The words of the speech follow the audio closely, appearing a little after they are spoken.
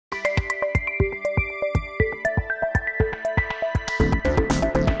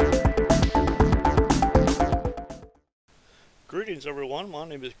Greetings everyone, my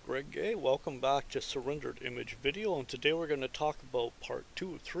name is Greg Gay. Welcome back to Surrendered Image Video, and today we're going to talk about part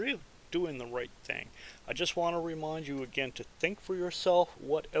 2 of 3 of doing the right thing. I just want to remind you again to think for yourself,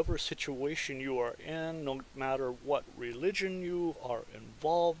 whatever situation you are in, no matter what religion you are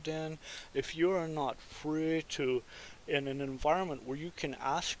involved in. If you are not free to, in an environment where you can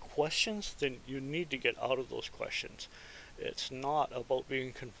ask questions, then you need to get out of those questions. It's not about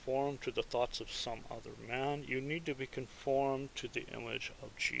being conformed to the thoughts of some other man. You need to be conformed to the image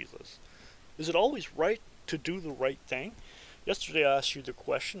of Jesus. Is it always right to do the right thing? Yesterday I asked you the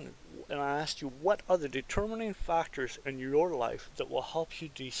question, and I asked you, what are the determining factors in your life that will help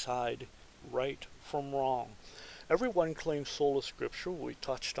you decide right from wrong? Everyone claims sola scriptura. We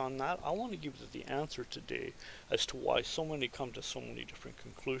touched on that. I want to give you the answer today as to why so many come to so many different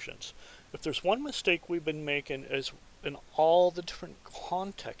conclusions. If there's one mistake we've been making is in all the different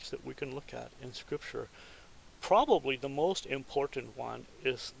contexts that we can look at in scripture, probably the most important one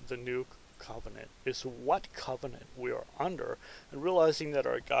is the new covenant, is what covenant we are under, and realizing that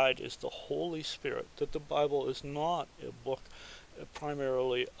our guide is the Holy Spirit, that the Bible is not a book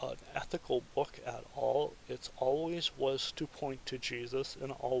primarily an ethical book at all. It's always was to point to Jesus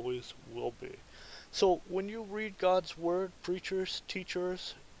and always will be. So when you read God's word, preachers,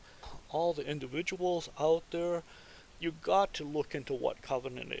 teachers, all the individuals out there, you got to look into what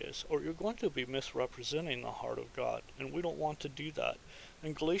covenant is, or you're going to be misrepresenting the heart of God, and we don't want to do that.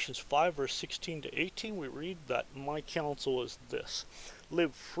 In Galatians 5 verse 16 to 18 we read that my counsel is this: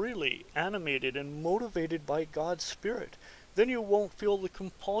 live freely, animated and motivated by God's Spirit. Then you won't feel the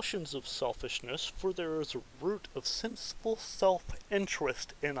compulsions of selfishness, for there is a root of sinful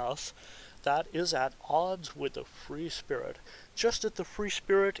self-interest in us that is at odds with the free spirit, just as the free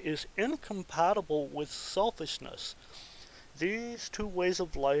spirit is incompatible with selfishness. These two ways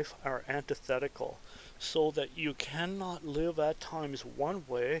of life are antithetical, so that you cannot live at times one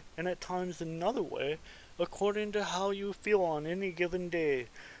way and at times another way, according to how you feel on any given day.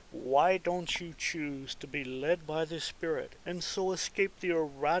 Why don't you choose to be led by the Spirit and so escape the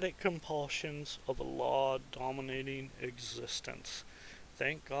erratic compulsions of a law-dominating existence?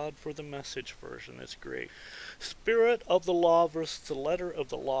 Thank God for the Message version, it's great. Spirit of the law versus the letter of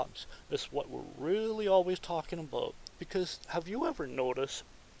the law is what we're really always talking about. Because have you ever noticed,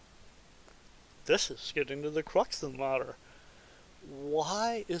 this is getting to the crux of the matter,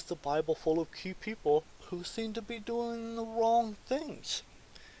 why is the Bible full of key people who seem to be doing the wrong things?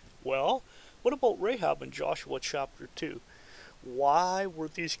 Well, what about Rahab in Joshua chapter 2? Why were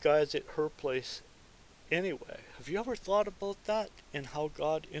these guys at her place anyway? Have you ever thought about that and how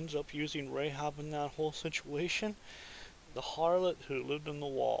God ends up using Rahab in that whole situation? The harlot who lived in the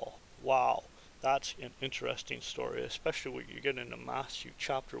wall. Wow, that's an interesting story, especially when you get into Matthew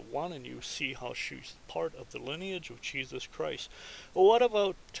chapter 1 and you see how she's part of the lineage of Jesus Christ. Well, what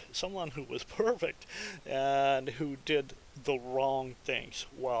about someone who was perfect and who did the wrong things?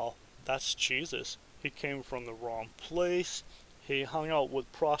 Well, that's Jesus. He came from the wrong place. He hung out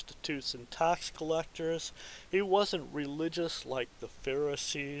with prostitutes and tax collectors. He wasn't religious like the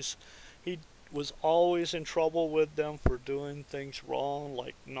Pharisees. He was always in trouble with them for doing things wrong,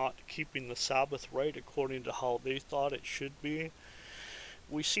 like not keeping the Sabbath right according to how they thought it should be.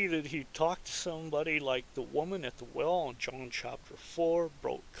 We see that he talked to somebody like the woman at the well in John chapter 4,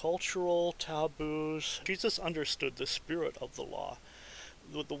 broke cultural taboos. Jesus understood the spirit of the law.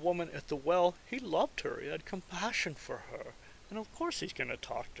 With the woman at the well, he loved her, he had compassion for her, and of course he's going to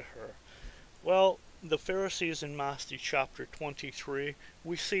talk to her. Well, the Pharisees in Matthew chapter 23,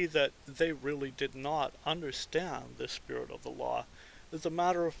 we see that they really did not understand the spirit of the law. As a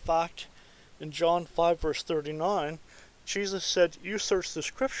matter of fact, in John 5 verse 39, Jesus said, you search the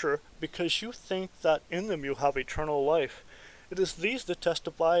scripture because you think that in them you have eternal life. It is these that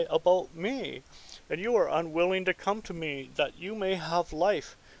testify about me, and you are unwilling to come to me that you may have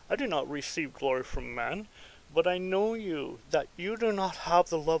life. I do not receive glory from men, but I know you, that you do not have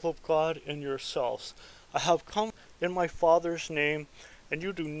the love of God in yourselves. I have come in my Father's name, and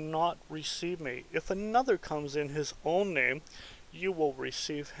you do not receive me. If another comes in his own name, you will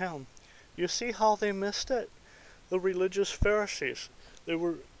receive him. You see how they missed it? The religious Pharisees, they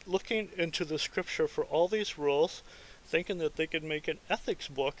were looking into the scripture for all these rules, thinking that they could make an ethics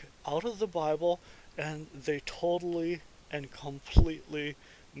book out of the Bible, and they totally and completely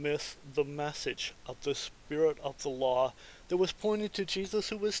miss the message of the spirit of the law that was pointing to Jesus,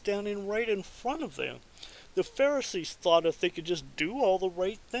 who was standing right in front of them. The Pharisees thought if they could just do all the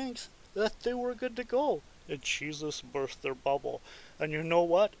right things, that they were good to go. And Jesus burst their bubble. And you know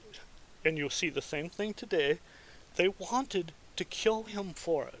what? And you'll see the same thing today. They wanted to kill him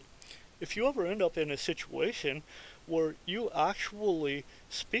for it. If you ever end up in a situation where you actually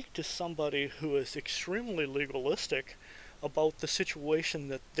speak to somebody who is extremely legalistic about the situation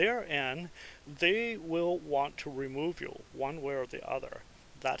that they're in, they will want to remove you one way or the other.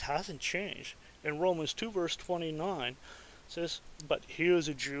 That hasn't changed. In Romans 2 verse 29 says, "But he is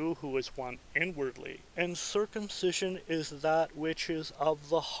a Jew who is one inwardly, and circumcision is that which is of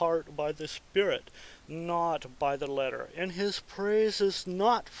the heart by the Spirit, not by the letter. And his praise is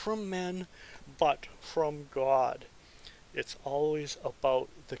not from men, but from God." It's always about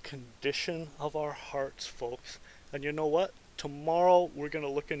the condition of our hearts, folks. And you know what? Tomorrow we're going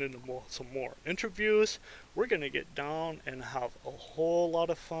to look into some more interviews. We're going to get down and have a whole lot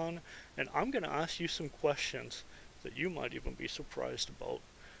of fun. And I'm going to ask you some questions that you might even be surprised about.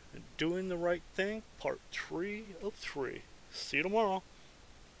 And doing the right thing, part 3 of 3. See you tomorrow.